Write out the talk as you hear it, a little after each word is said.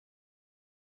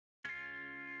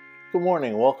Good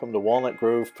morning. Welcome to Walnut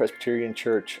Grove Presbyterian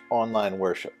Church online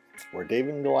worship. We're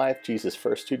David and Goliath, Jesus'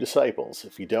 first two disciples.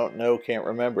 If you don't know, can't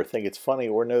remember, think it's funny,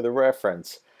 or know the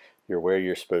reference, you're where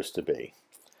you're supposed to be.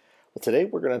 Well, today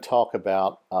we're going to talk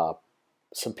about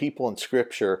some people in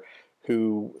Scripture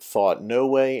who thought no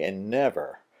way and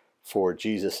never for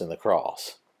Jesus and the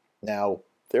cross. Now,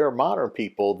 there are modern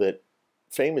people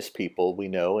famous people we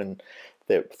know and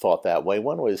that thought that way.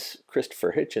 One was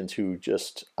Christopher Hitchens, who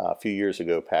just a few years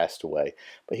ago passed away.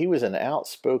 But he was an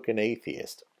outspoken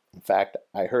atheist. In fact,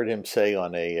 I heard him say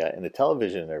in a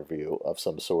television interview of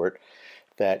some sort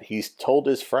that he's told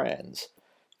his friends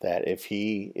that if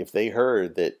they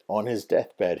heard that on his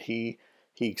deathbed he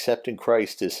accepted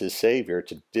Christ as his Savior,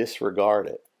 to disregard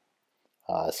it.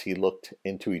 As he looked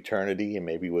into eternity and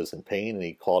maybe was in pain and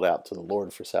he called out to the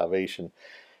Lord for salvation,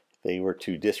 they were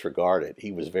to disregard it.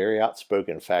 He was very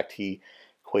outspoken. In fact, he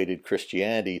equated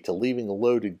Christianity to leaving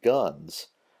loaded guns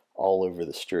all over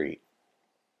the street.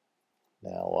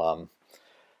 Now,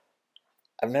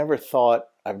 I've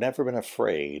never been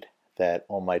afraid that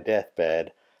on my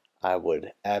deathbed I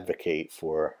would advocate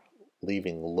for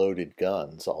leaving loaded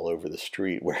guns all over the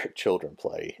street where children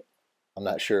play. I'm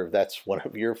not sure if that's one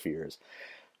of your fears,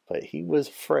 but he was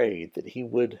afraid that he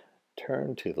would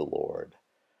turn to the Lord.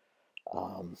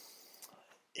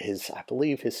 I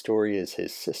believe his story is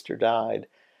his sister died,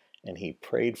 and he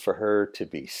prayed for her to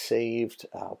be saved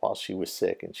while she was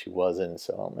sick, and she wasn't.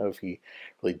 So I don't know if he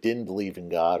really didn't believe in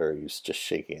God, or he was just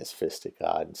shaking his fist at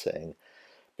God and saying,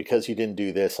 "Because you didn't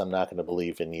do this, I'm not going to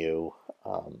believe in you."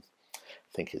 I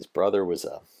think his brother was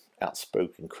a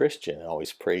outspoken Christian and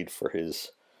always prayed for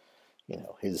his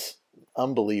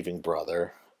unbelieving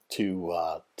brother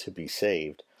to be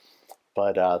saved.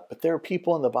 But there are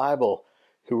people in the Bible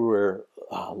who were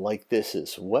like this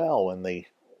as well.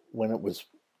 When it was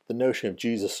the notion of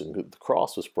Jesus and the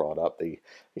cross was brought up, they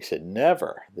said,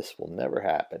 "Never, this will never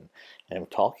happen." And I'm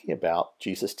talking about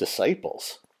Jesus'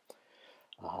 disciples.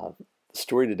 The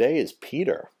story today is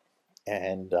Peter,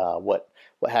 and what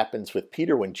happens with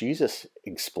Peter when Jesus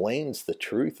explains the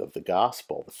truth of the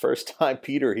gospel. The first time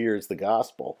Peter hears the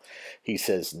gospel, he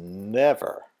says,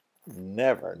 "Never,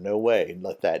 never, no way,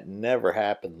 let that never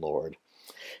happen, Lord."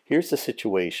 Here's the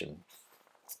situation.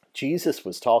 Jesus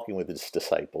was talking with his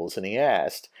disciples, and he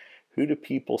asked, "Who do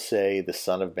people say the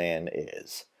Son of Man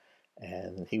is?"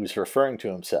 And he was referring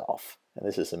to himself. And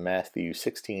this is in Matthew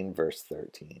 16, verse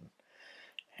 13.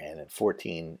 And in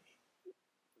 14,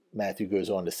 Matthew goes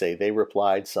on to say, "They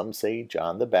replied, 'Some say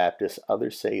John the Baptist,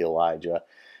 others say Elijah,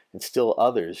 and still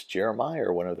others Jeremiah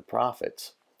or one of the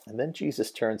prophets.' And then Jesus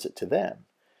turns it to them.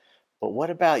 'But what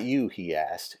about you?' he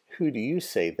asked. 'Who do you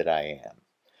say that I am?'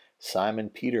 Simon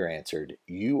Peter answered,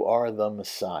 'You are the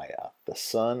Messiah, the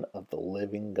Son of the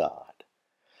living God.'"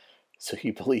 So he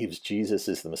believes Jesus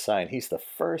is the Messiah, and he's the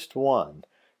first one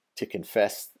to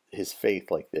confess his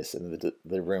faith like this in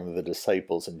the room of the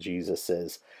disciples. And Jesus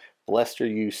says, "Blessed are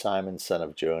you, Simon, son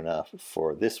of Jonah,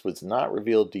 for this was not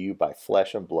revealed to you by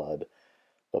flesh and blood,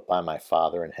 but by my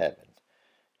Father in heaven."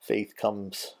 Faith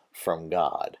comes from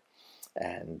God.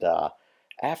 And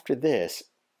after this,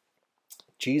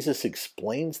 Jesus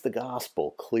explains the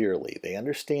gospel clearly. They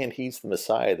understand he's the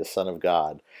Messiah, the Son of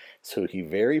God. So he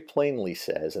very plainly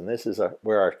says, and this is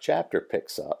where our chapter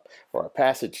picks up, or our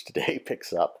passage today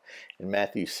picks up, in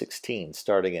Matthew 16,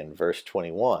 starting in verse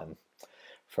 21.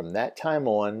 "From that time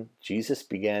on, Jesus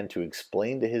began to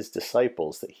explain to his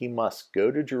disciples that he must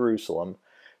go to Jerusalem,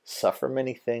 suffer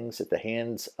many things at the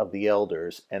hands of the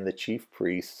elders and the chief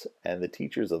priests and the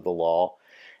teachers of the law,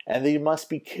 and that he must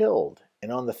be killed,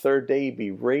 and on the third day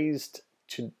be raised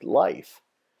to life."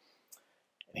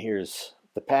 And here's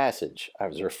the passage I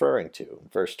was referring to,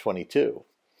 verse 22.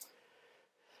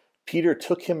 "Peter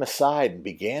took him aside and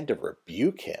began to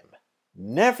rebuke him.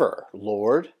 'Never,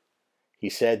 Lord,'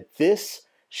 he said, 'this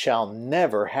shall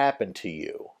never happen to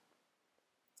you.'"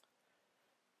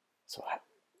 So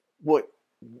what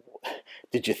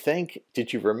did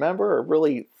you remember, or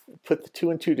really put the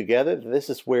two and two together? This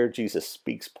is where Jesus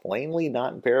speaks plainly,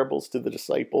 not in parables, to the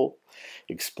disciple,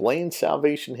 explains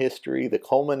salvation history, the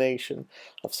culmination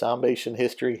of salvation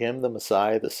history, him, the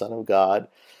Messiah, the Son of God,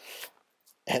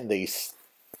 and they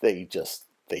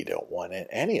don't want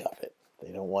any of it.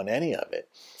 They don't want any of it.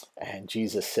 And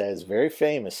Jesus says very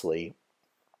famously,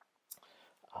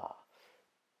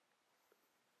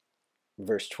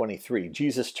 verse 23,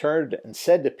 Jesus turned and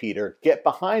said to Peter, "Get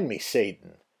behind me,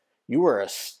 Satan. You are a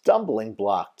stumbling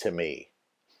block to me.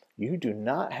 You do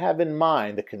not have in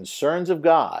mind the concerns of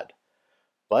God,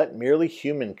 but merely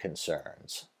human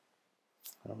concerns."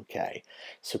 Okay,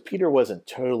 so Peter wasn't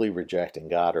totally rejecting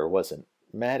God, or wasn't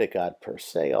mad at God per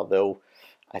se, although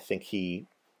I think maybe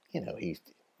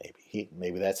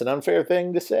that's an unfair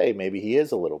thing to say. Maybe he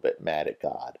is a little bit mad at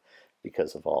God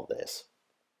because of all this.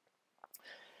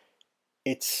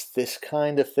 It's this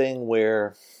kind of thing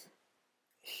where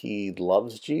he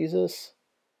loves Jesus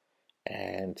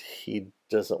and he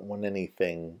doesn't want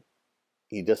anything.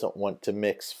 He doesn't want to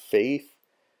mix faith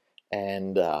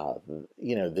and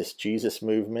this Jesus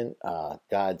movement,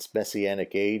 God's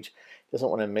messianic age. Doesn't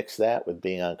want to mix that with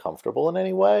being uncomfortable in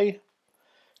any way.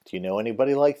 Do you know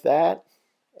anybody like that?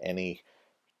 Any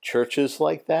churches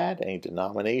like that? Any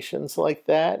denominations like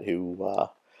that who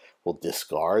will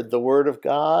discard the Word of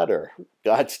God or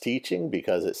God's teaching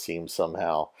because it seems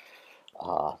somehow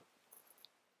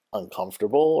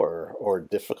uncomfortable or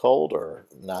difficult or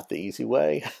not the easy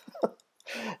way?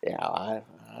 Yeah, I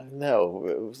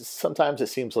know. Sometimes it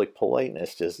seems like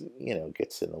politeness just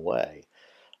gets in the way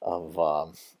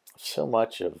of so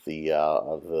much of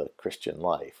the Christian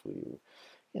life. We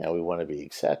want to be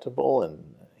acceptable,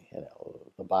 and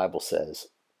the Bible says,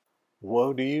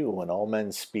 "Woe to you when all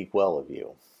men speak well of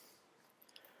you."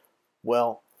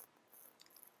 Well,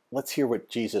 let's hear what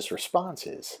Jesus' response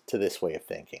is to this way of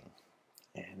thinking.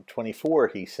 In 24,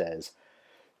 he says,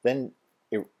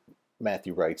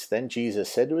 Matthew writes, "Then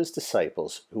Jesus said to his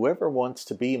disciples, 'Whoever wants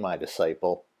to be my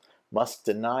disciple must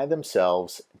deny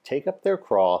themselves, take up their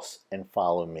cross, and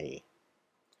follow me.'"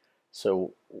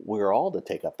 So we're all to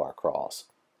take up our cross.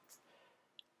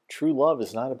 True love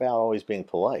is not about always being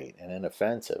polite and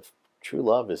inoffensive. True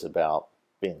love is about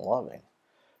being loving,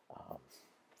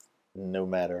 no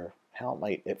matter how it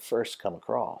might at first come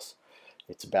across.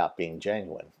 It's about being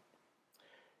genuine.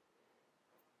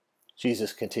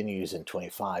 Jesus continues in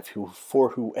 25, "For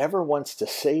whoever wants to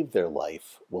save their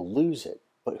life will lose it,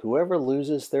 but whoever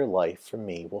loses their life for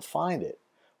me will find it.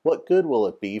 What good will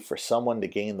it be for someone to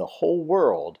gain the whole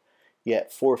world,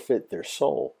 yet forfeit their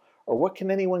soul? Or what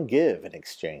can anyone give in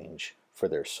exchange for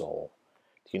their soul?"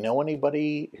 Do you know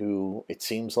anybody who it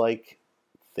seems like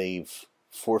they've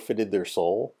forfeited their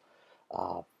soul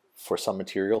for some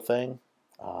material thing,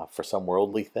 for some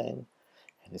worldly thing?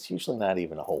 And it's usually not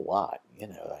even a whole lot,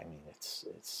 I mean,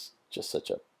 it's just such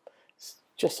a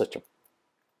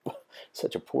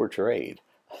such a poor trade,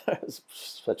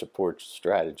 such a poor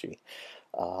strategy.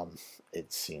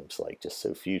 It seems like just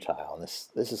so futile. And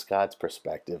this is God's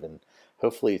perspective, and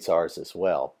hopefully it's ours as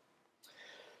well.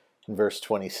 In verse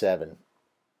 27,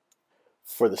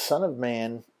 For the Son of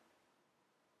Man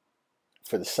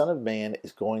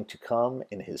is going to come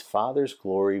in his Father's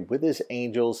glory with his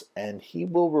angels, and he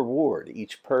will reward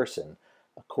each person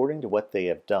according to what they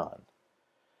have done."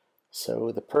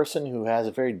 So the person who has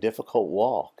a very difficult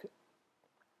walk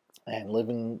and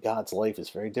living God's life is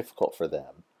very difficult for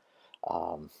them,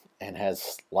 and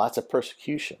has lots of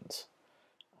persecutions,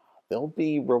 they'll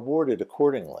be rewarded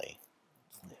accordingly.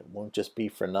 It won't just be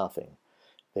for nothing.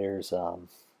 There's a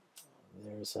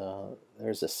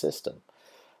system.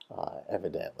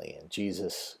 Evidently. And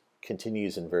Jesus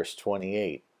continues in verse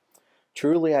 28,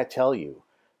 "Truly I tell you,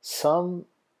 some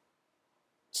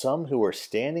who are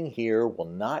standing here will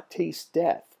not taste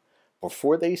death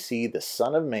before they see the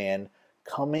Son of Man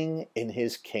coming in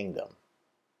his kingdom."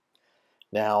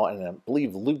 Now, and I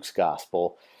believe Luke's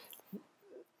gospel,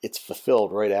 it's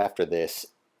fulfilled right after this.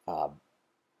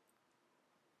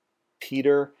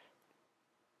 Peter,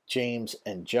 James,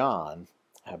 and John,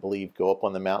 I believe, go up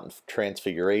on the mountain of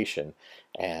transfiguration,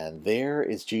 and there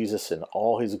is Jesus in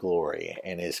all his glory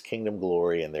and his kingdom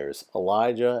glory, and there's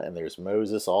Elijah and there's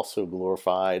Moses also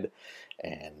glorified,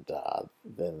 and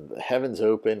then the heavens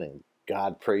open and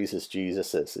God praises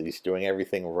Jesus as he's doing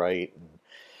everything right, and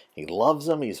he loves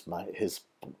him. He's his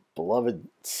beloved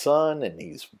son, and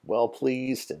he's well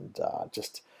pleased, and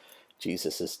just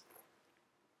Jesus is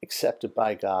accepted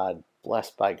by God,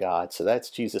 blessed by God. So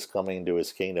that's Jesus coming into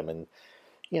his kingdom, and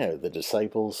the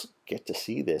disciples get to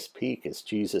see this peak as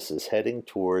Jesus is heading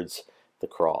towards the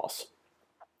cross.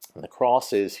 And the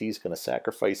cross is he's going to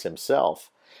sacrifice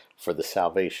himself for the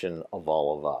salvation of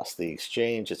all of us. The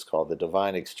exchange, it's called the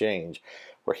divine exchange,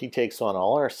 where he takes on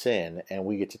all our sin and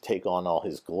we get to take on all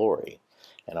his glory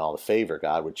and all the favor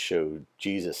God would show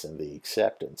Jesus, and the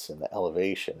acceptance and the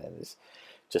elevation, and is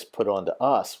just put onto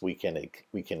us. We can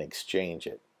exchange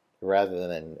it rather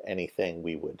than any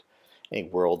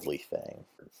worldly thing.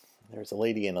 There's a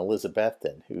lady in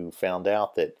Elizabethton who found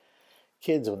out that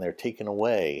kids, when they're taken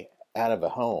away out of a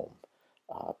home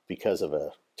because of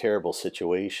a terrible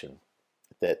situation,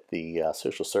 that the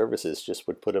social services just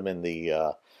would put them in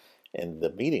the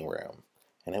meeting room,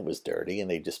 and it was dirty, and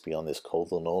they'd just be on this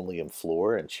cold linoleum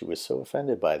floor. And she was so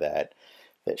offended by that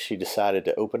she decided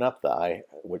to open up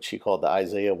what she called the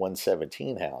Isaiah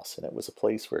 117 house, and it was a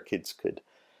place where kids could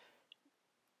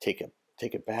take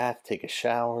a bath, take a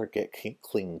shower, get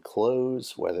clean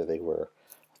clothes, whether they were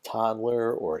a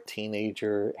toddler or a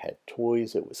teenager, it had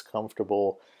toys, it was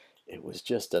comfortable. It was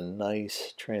just a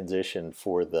nice transition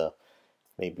for the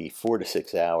maybe 4 to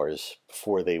 6 hours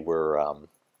before they were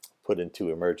put into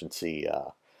emergency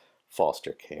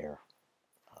foster care.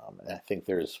 And I think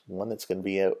there's one that's going to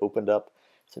be opened up.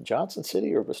 It's in Johnson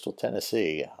City or Bristol,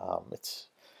 Tennessee.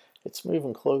 It's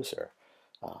moving closer.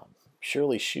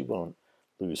 Surely she won't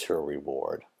lose her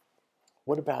reward.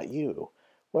 What about you?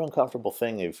 What uncomfortable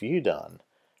thing have you done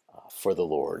for the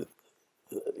Lord?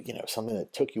 Something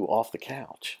that took you off the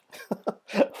couch,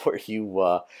 where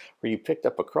you picked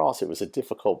up a cross. It was a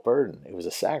difficult burden. It was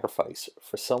a sacrifice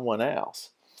for someone else.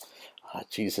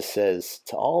 Jesus says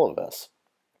to all of us,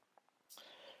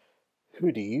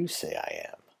 "Who do you say I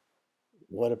am?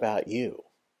 What about you?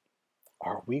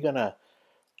 Are we gonna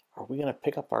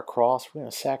pick up our cross? We're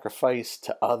gonna sacrifice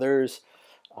to others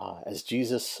as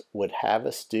Jesus would have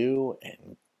us do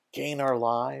and gain our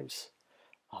lives?"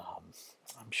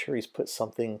 I'm sure He's put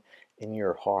something in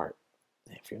your heart.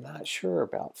 If you're not sure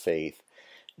about faith,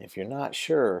 if you're not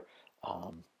sure,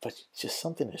 but just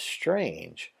something is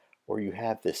strange, or you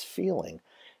have this feeling,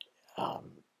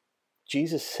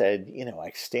 Jesus said,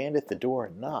 I stand at the door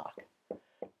and knock.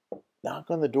 Knock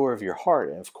on the door of your heart.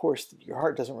 And of course, your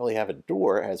heart doesn't really have a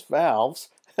door. It has valves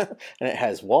and it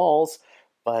has walls.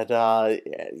 But,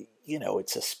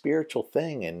 it's a spiritual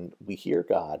thing, and we hear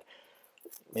God.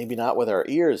 Maybe not with our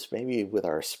ears, maybe with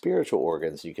our spiritual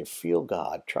organs. You can feel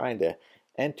God trying to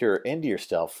enter into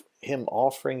yourself, Him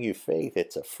offering you faith.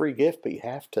 It's a free gift, but you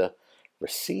have to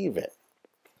receive it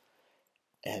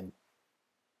and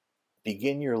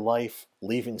begin your life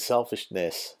leaving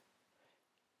selfishness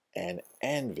and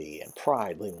envy and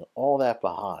pride, leaving all that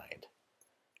behind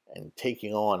and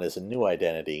taking on as a new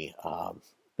identity,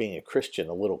 being a Christian,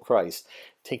 a little Christ,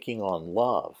 taking on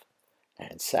love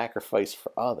and sacrifice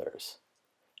for others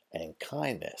and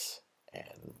kindness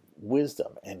and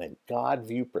wisdom and a God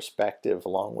view perspective,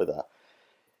 along with a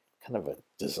kind of a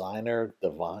designer,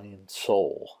 divine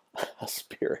soul, a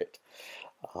spirit.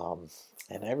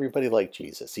 And everybody liked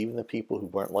Jesus, even the people who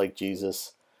weren't like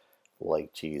Jesus,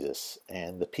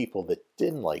 and the people that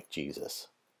didn't like Jesus.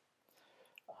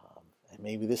 And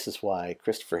maybe this is why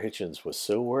Christopher Hitchens was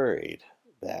so worried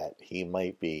that he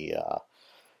might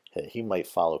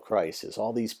follow Christ, is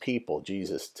all these people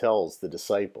Jesus tells the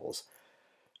disciples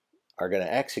are going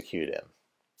to execute him.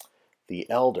 The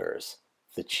elders,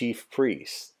 the chief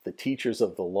priests, the teachers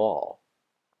of the law,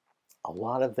 a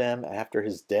lot of them after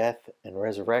his death and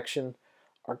resurrection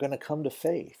are going to come to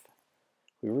faith.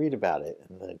 We read about it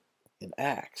in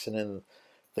Acts and in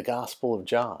the Gospel of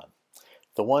John.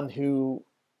 The one who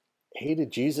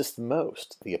hated Jesus the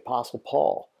most, the Apostle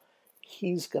Paul,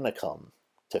 he's going to come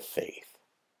to faith.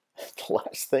 The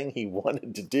last thing he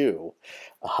wanted to do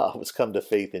was come to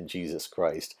faith in Jesus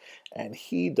Christ. And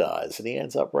he does. And he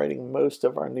ends up writing most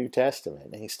of our New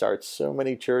Testament. And he starts so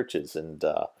many churches. And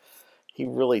he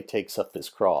really takes up his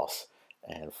cross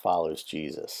and follows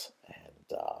Jesus. And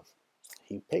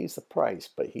he pays the price,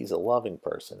 but he's a loving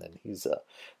person. And he's a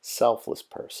selfless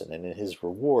person. And his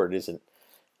reward isn't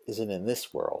in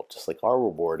this world. Just like our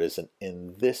reward isn't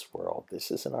in this world. This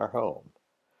isn't our home.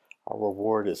 Our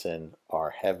reward is in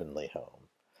our heavenly home.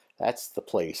 That's the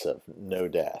place of no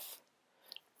death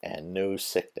and no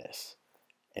sickness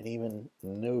and even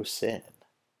no sin.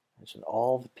 Imagine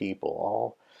all the people,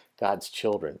 all God's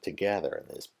children together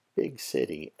in this big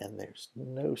city, and there's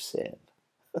no sin.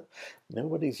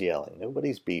 Nobody's yelling,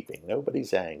 nobody's beeping,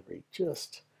 nobody's angry.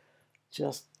 Just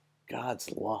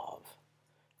God's love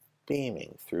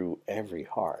beaming through every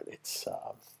heart.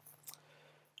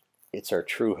 It's our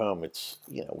true home.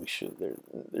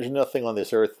 There's nothing on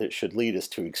this earth that should lead us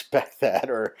to expect that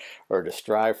or to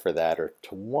strive for that or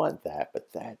to want that,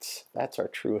 but that's our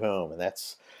true home, and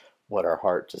that's what our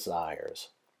heart desires.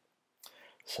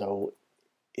 So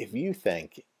if you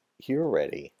think you're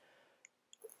ready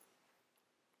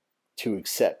to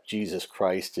accept Jesus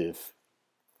Christ, if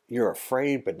you're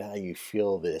afraid but now you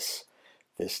feel this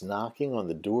knocking on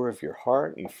the door of your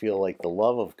heart, you feel like the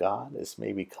love of God is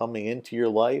maybe coming into your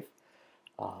life,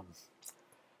 I'll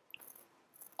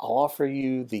offer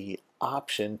you the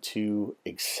option to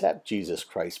accept Jesus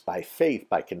Christ by faith,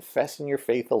 by confessing your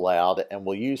faith aloud, and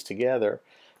we'll use together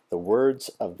the words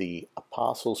of the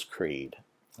Apostles' Creed.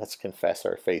 Let's confess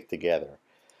our faith together.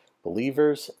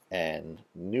 Believers and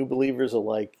new believers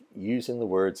alike, using the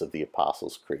words of the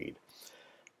Apostles' Creed.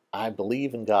 I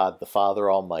believe in God, the Father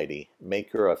Almighty,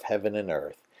 maker of heaven and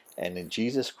earth, and in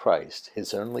Jesus Christ,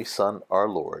 His only Son, our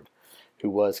Lord, who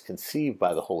was conceived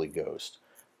by the Holy Ghost,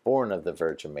 born of the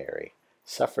Virgin Mary,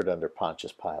 suffered under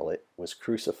Pontius Pilate, was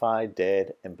crucified,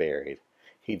 dead, and buried.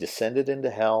 He descended into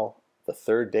hell. The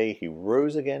third day he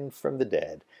rose again from the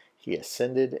dead. He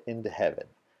ascended into heaven,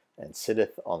 and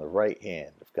sitteth on the right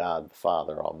hand of God the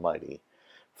Father Almighty.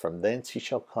 From thence he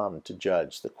shall come to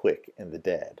judge the quick and the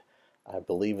dead. I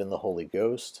believe in the Holy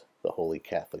Ghost, the Holy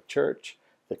Catholic Church,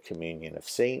 the communion of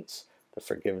saints, the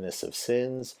forgiveness of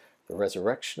sins, the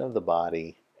resurrection of the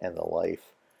body, and the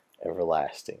life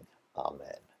everlasting.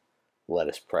 Amen. Let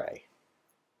us pray.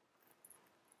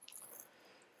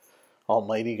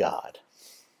 Almighty God,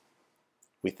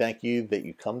 we thank you that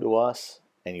you come to us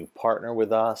and you partner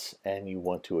with us and you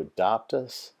want to adopt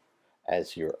us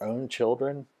as your own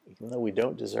children, even though we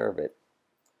don't deserve it.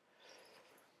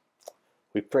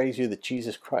 We praise you that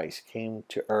Jesus Christ came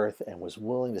to earth and was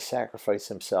willing to sacrifice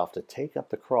himself to take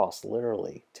up the cross,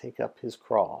 literally, take up his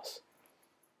cross,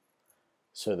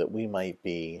 so that we might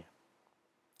be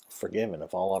forgiven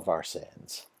of all of our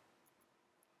sins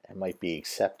and might be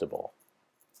acceptable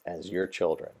as your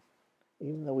children,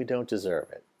 even though we don't deserve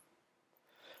it.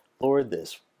 Lord,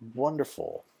 this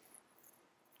wonderful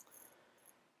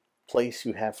place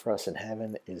you have for us in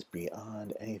heaven is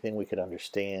beyond anything we could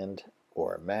understand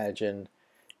or imagine.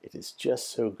 It is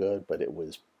just so good, but it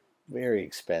was very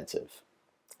expensive.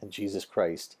 And Jesus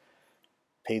Christ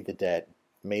paid the debt,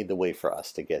 made the way for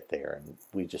us to get there, and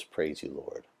we just praise you,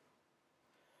 Lord.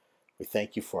 We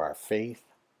thank you for our faith,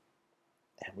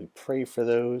 and we pray for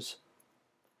those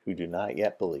who do not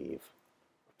yet believe.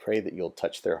 We pray that you'll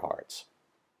touch their hearts,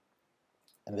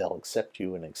 and they'll accept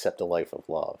you and accept a life of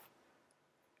love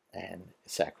and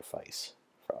sacrifice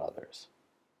for others.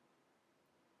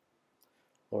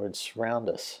 Lord, surround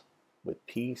us with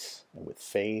peace and with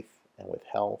faith and with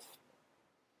health.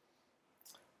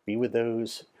 Be with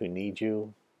those who need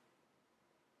you.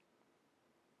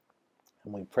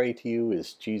 And we pray to you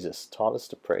as Jesus taught us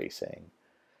to pray, saying,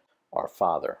 Our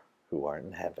Father, who art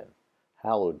in heaven,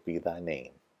 hallowed be thy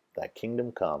name. Thy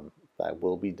kingdom come, thy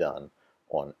will be done,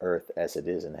 on earth as it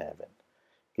is in heaven.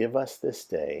 Give us this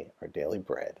day our daily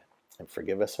bread, and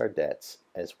forgive us our debts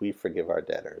as we forgive our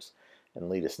debtors. And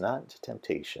lead us not into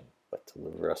temptation, but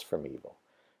deliver us from evil.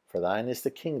 For thine is the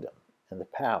kingdom, and the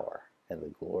power, and the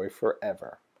glory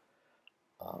forever.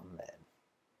 Amen.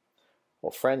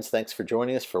 Well, friends, thanks for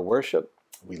joining us for worship.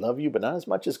 We love you, but not as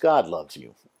much as God loves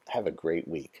you. Have a great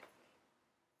week.